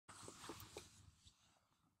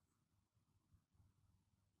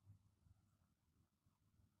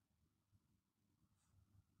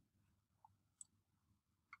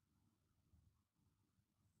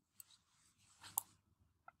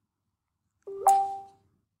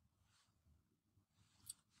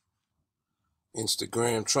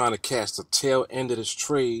Instagram trying to catch the tail end of this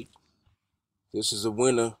trade. This is a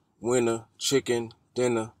winner chicken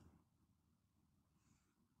dinner.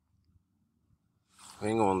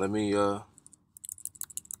 Hang on, let me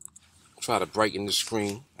try to brighten the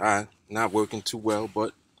screen. Alright, not working too well,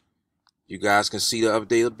 but you guys can see the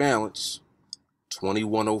updated balance.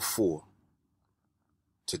 2104.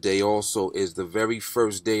 Today also is the very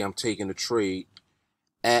first day I'm taking a trade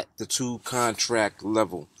at the 2 contract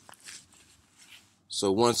level.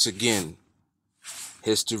 So once again,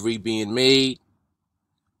 history being made,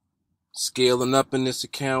 scaling up in this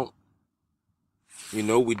account. You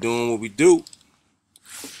know, we're doing what we do.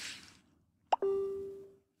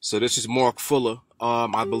 So this is Mark Fuller.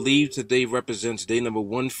 I believe today represents day number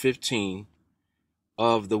 115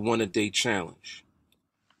 of the 1-a-day challenge.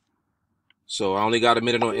 So I only got a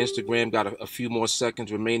minute on Instagram, got a few more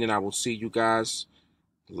seconds remaining. I will see you guys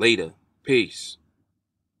later. Peace.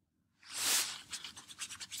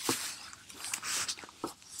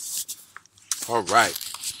 All right.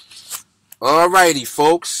 Alrighty,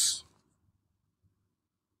 folks.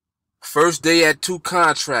 First day at 2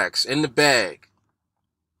 contracts in the bag.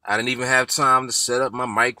 I didn't even have time to set up my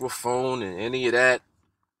microphone and any of that.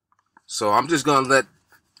 So I'm just going to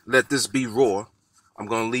let this be raw. I'm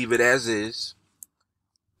going to leave it as is.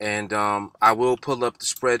 And I will pull up the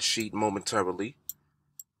spreadsheet momentarily.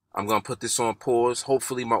 I'm going to put this on pause.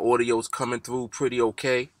 Hopefully my audio's coming through pretty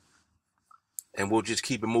okay. And we'll just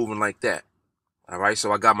keep it moving like that. All right,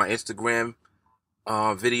 so I got my Instagram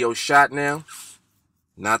video shot now.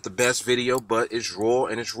 Not the best video, but it's raw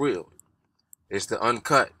and it's real. It's the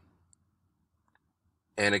uncut.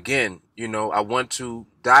 And again, you know, I want to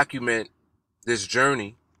document this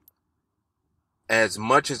journey as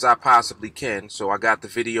much as I possibly can. So I got the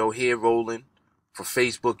video here rolling for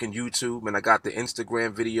Facebook and YouTube, and I got the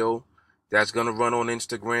Instagram video that's going to run on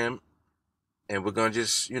Instagram. And we're going to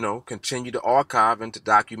just, you know, continue to archive and to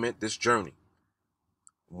document this journey.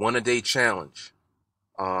 1-a-day challenge.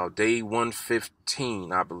 Day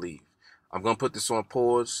 115, I believe. I'm going to put this on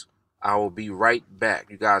pause. I will be right back.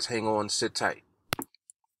 You guys hang on, sit tight.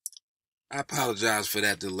 I apologize for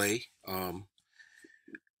that delay. I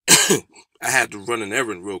had to run an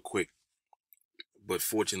errand real quick, but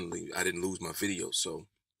fortunately I didn't lose my video, so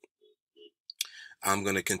I'm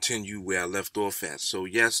going to continue where I left off at. So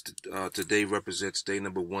yes, today represents day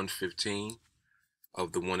number 115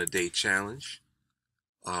 of the 1-a-day challenge.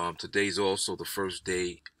 Today's also the first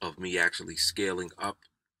day of me actually scaling up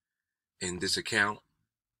in this account,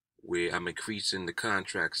 where I'm increasing the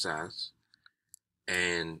contract size.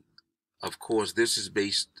 And of course, this is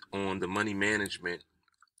based on the money management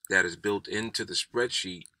that is built into the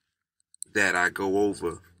spreadsheet that I go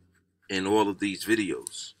over in all of these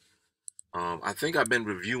videos. I think I've been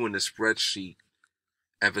reviewing the spreadsheet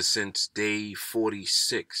ever since day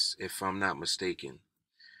 46, if I'm not mistaken.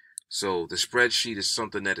 So the spreadsheet is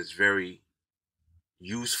something that is very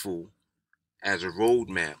useful as a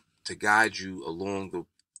roadmap to guide you along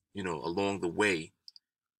the way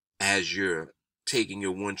as you're taking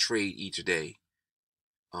your one trade each day,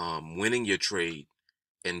 winning your trade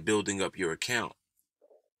and building up your account.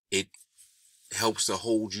 It helps to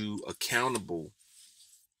hold you accountable,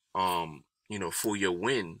 for your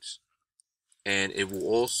wins. And it will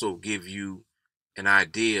also give you an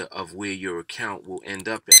idea of where your account will end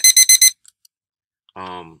up at.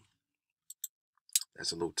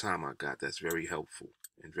 That's a little time I got. That's very helpful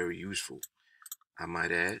and very useful, I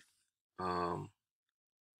might add. I'm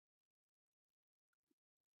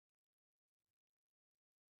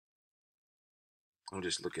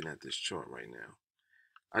just looking at this chart right now.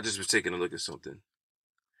 I just was taking a look at something.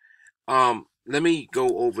 Let me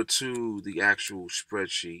go over to the actual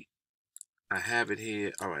spreadsheet. I have it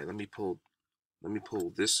here. All right, let me pull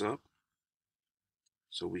this up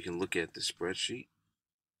so we can look at the spreadsheet.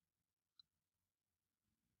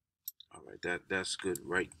 All right, that's good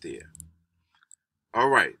right there. All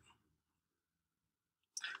right.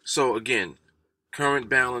 So again, current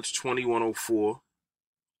balance 2104.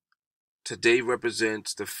 Today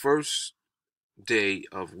represents the first day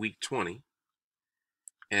of week 20.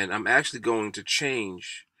 And I'm actually going to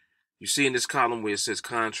change. You see in this column where it says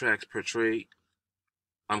contracts per trade,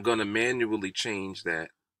 I'm going to manually change that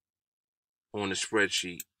on the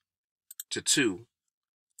spreadsheet to 2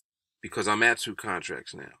 because I'm at 2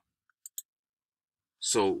 contracts now.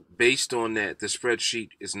 So based on that, the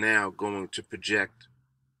spreadsheet is now going to project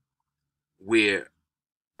where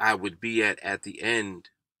I would be at the end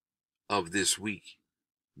of this week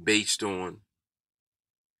based on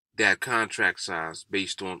that contract size,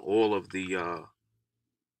 based on all of the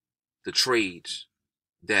trades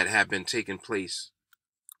that have been taking place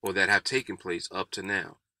or that have taken place up to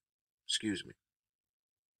now. Excuse me.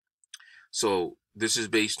 So this is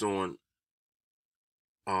based on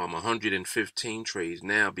 115 trades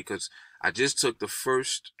now, because I just took the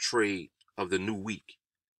first trade of the new week.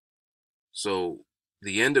 So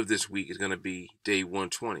the end of this week is going to be day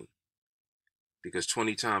 120, because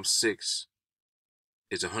 20 times 6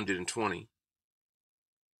 is 120.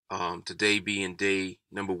 Today being day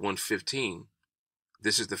number 115,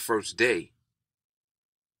 this is the first day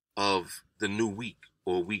of the new week,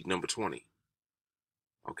 or week number 20.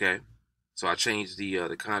 Okay, so I changed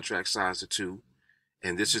the contract size to 2,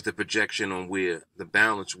 and this is the projection on where the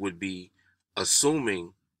balance would be,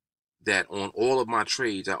 assuming that on all of my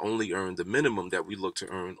trades I only earn the minimum that we look to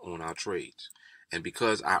earn on our trades. And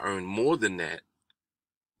because I earn more than that,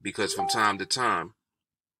 because from time to time,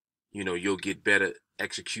 you'll get better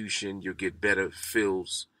execution, you'll get better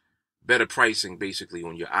fills, better pricing basically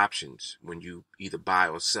on your options when you either buy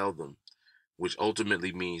or sell them, which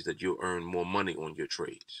ultimately means that you'll earn more money on your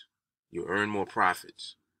trades. You'll earn more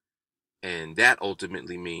profits. And that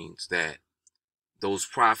ultimately means that those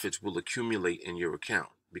profits will accumulate in your account,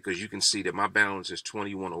 because you can see that my balance is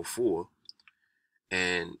 2104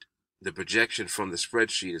 and the projection from the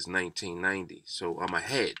spreadsheet is 1990. So I'm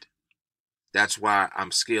ahead. That's why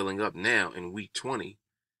I'm scaling up now in week 20,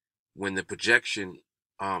 when the projection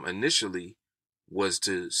initially was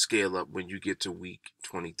to scale up when you get to week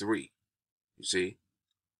 23. You see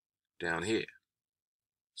down here.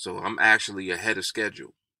 So I'm actually ahead of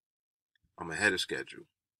schedule. I'm ahead of schedule.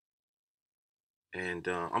 And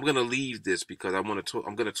I'm going to leave this because I'm going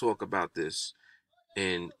to talk about this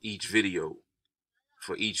in each video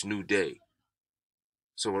for each new day.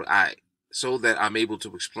 So that I'm able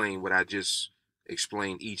to explain what I just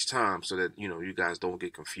explained each time, so that you guys don't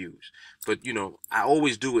get confused. But I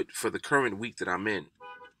always do it for the current week that I'm in.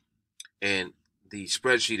 And the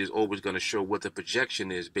spreadsheet is always going to show what the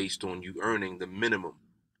projection is based on you earning the minimum.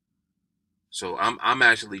 So I'm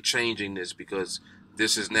actually changing this because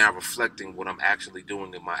this is now reflecting what I'm actually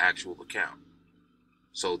doing in my actual account.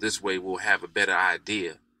 So this way we'll have a better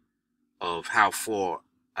idea of how far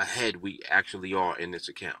ahead we actually are in this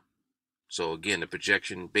account. So again, the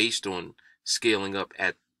projection based on scaling up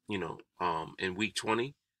at, in week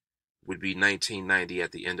 20 would be 1990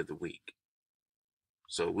 at the end of the week.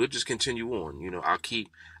 So we'll just continue on.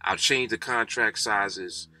 I'll change the contract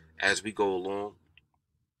sizes as we go along,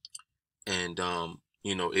 and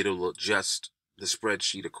it'll adjust the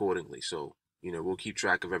spreadsheet accordingly. So we'll keep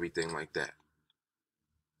track of everything like that.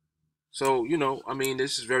 So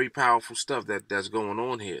this is very powerful stuff that's going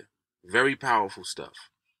on here. Very powerful stuff.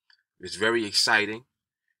 It's very exciting.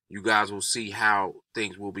 You guys will see how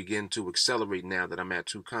things will begin to accelerate now that I'm at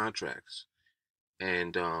 2 contracts,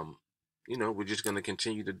 and we're just going to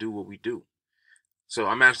continue to do what we do. So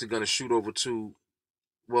I'm actually going to shoot over to,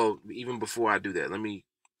 well, even before I do that, let me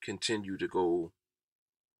continue to go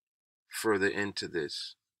further into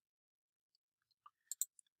this.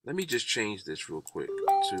 Let me just change this real quick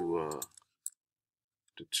to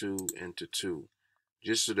 2 and to 2,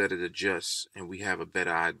 just so that it adjusts and we have a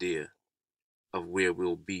better idea of where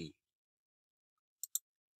we'll be.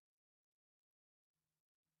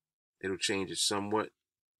 It'll change it somewhat,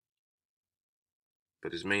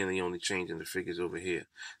 but it's mainly only changing the figures over here.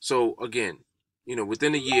 So again,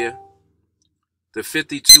 within a year, the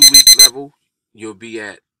 52-week level, you'll be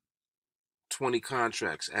at 20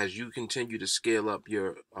 contracts. As you continue to scale up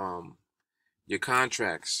your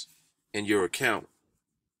contracts in your account,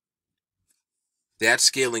 that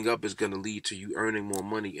scaling up is going to lead to you earning more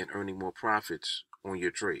money and earning more profits on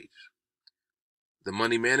your trades. The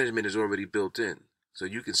money management is already built in, so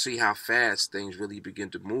you can see how fast things really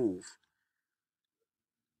begin to move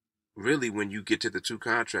really when you get to the 2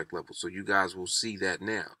 contract level. So you guys will see that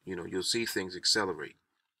now. You'll see things accelerate.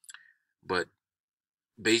 But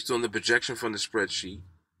based on the projection from the spreadsheet,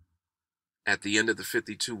 at the end of the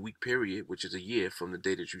 52-week period, which is a year from the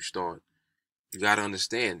day that you start, you got to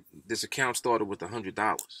understand, this account started with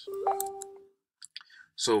 $100.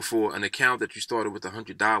 So for an account that you started with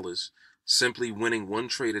 $100, simply winning 1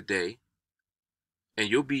 trade a day, and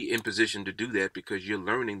you'll be in position to do that because you're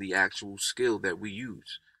learning the actual skill that we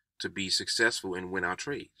use to be successful and win our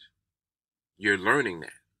trades. You're learning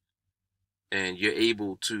that, and you're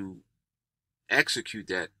able to execute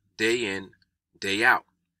that day in, day out.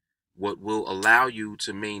 What will allow you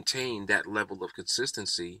to maintain that level of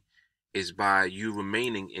consistency is by you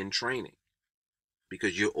remaining in training,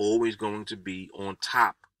 because you're always going to be on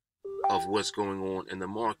top of what's going on in the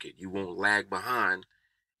market. You won't lag behind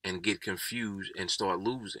and get confused and start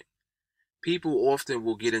losing. People often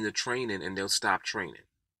will get into training and they'll stop training.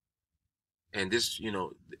 And this,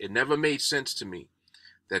 it never made sense to me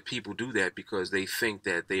that people do that, because they think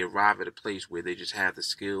that they arrive at a place where they just have the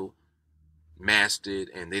skill mastered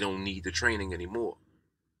and they don't need the training anymore.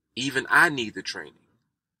 Even I need the training.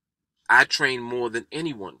 I train more than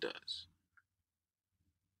anyone does.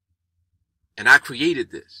 And I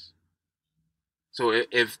created this. So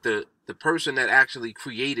if the person that actually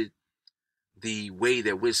created the way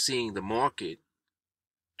that we're seeing the market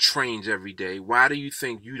trains every day, why do you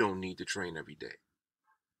think you don't need to train every day?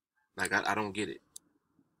 Like, I don't get it.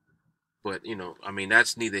 But, I mean,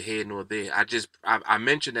 that's neither here nor there. I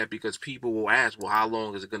mention that because people will ask, well, how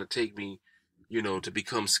long is it going to take me, to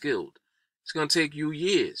become skilled? It's going to take you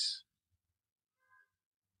years.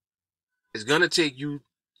 It's going to take you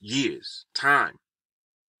years, time,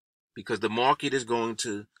 because the market is going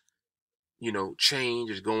to, change,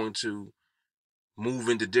 is going to move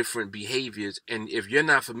into different behaviors. And if you're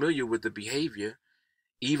not familiar with the behavior,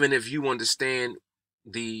 even if you understand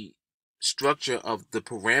the structure of the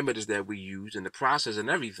parameters that we use and the process and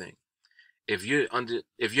everything, if you're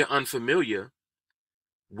unfamiliar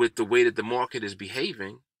with the way that the market is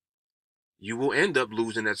behaving, you will end up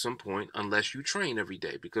losing at some point unless you train every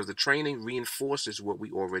day, because the training reinforces what we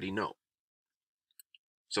already know.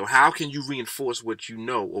 So how can you reinforce what you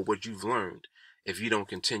know or what you've learned if you don't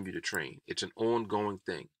continue to train? It's an ongoing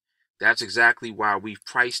thing. That's exactly why we've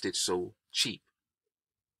priced it so cheap.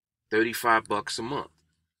 $35 a month.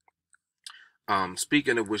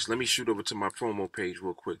 Speaking of which, let me shoot over to my promo page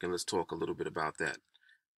real quick and let's talk a little bit about that.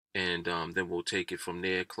 And then we'll take it from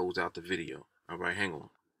there, close out the video. All right, hang on.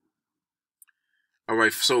 All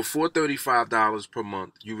right, so for $35 per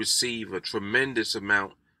month, you receive a tremendous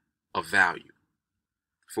amount of value.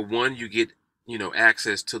 For one, you get,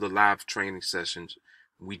 access to the live training sessions.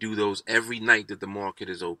 We do those every night that the market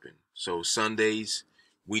is open. So Sundays,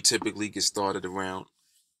 we typically get started around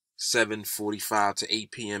 7:45 to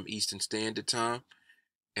 8 p.m. Eastern Standard Time,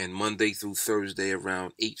 and Monday through Thursday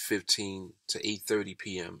around 8:15 to 8:30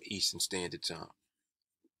 p.m. Eastern Standard Time.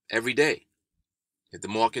 Every day. If the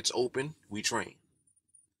market's open, we train.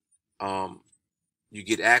 You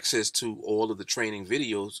get access to all of the training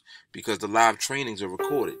videos because the live trainings are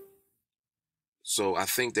recorded. So I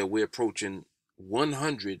think that we're approaching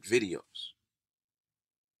 100 videos,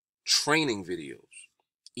 training videos.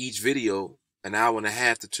 Each video, an hour and a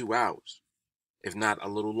half to 2 hours, if not a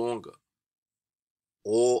little longer.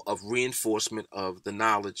 All of reinforcement of the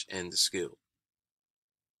knowledge and the skill.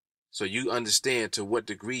 So you understand to what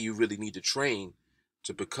degree you really need to train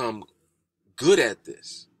to become good at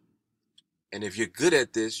this. And if you're good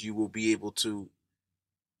at this, you will be able to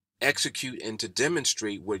execute and to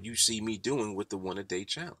demonstrate what you see me doing with the 1-a-day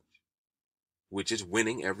challenge, which is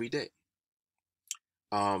winning every day.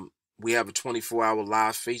 We have a 24-hour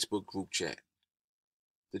live Facebook group chat.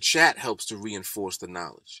 The chat helps to reinforce the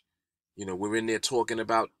knowledge. We're in there talking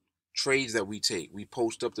about trades that we take. We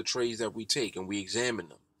post up the trades that we take and we examine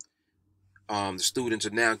them. The students are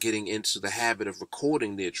now getting into the habit of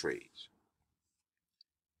recording their trades.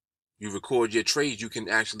 You record your trades, you can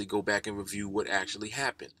actually go back and review what actually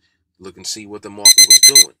happened. Look and see what the market was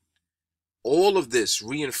doing. All of this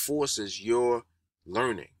reinforces your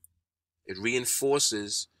learning. It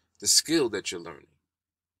reinforces the skill that you're learning.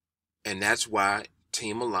 And that's why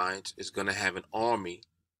TeamAlliance is going to have an army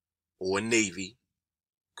or a navy,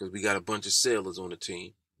 because we got a bunch of sailors on the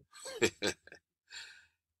team.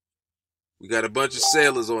 We got a bunch of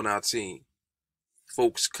sailors on our team.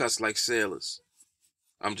 Folks cuss like sailors.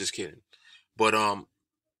 I'm just kidding. But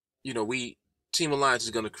TeamAlliance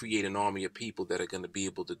is going to create an army of people that are going to be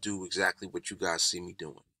able to do exactly what you guys see me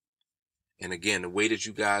doing. And again, the way that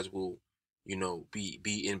you guys will,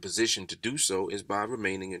 be in position to do so is by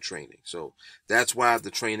remaining in training. So that's why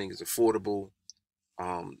the training is affordable.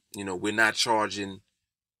 We're not charging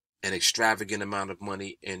an extravagant amount of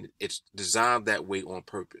money, and it's designed that way on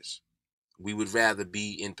purpose. We would rather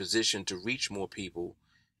be in position to reach more people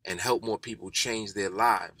and help more people change their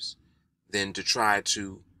lives than to try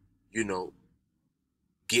to,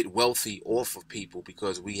 get wealthy off of people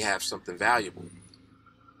because we have something valuable.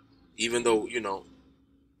 Even though,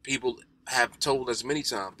 people have told us many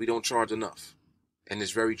times we don't charge enough. And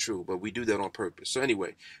it's very true, but we do that on purpose. So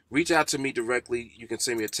anyway, reach out to me directly. You can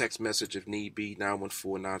send me a text message if need be,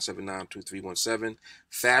 914-979-2317.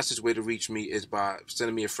 Fastest way to reach me is by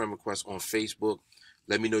sending me a friend request on Facebook.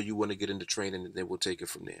 Let me know you want to get into training, and then we'll take it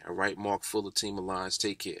from there. All right, Mark Fuller, TeamAlliance.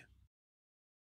 Take care.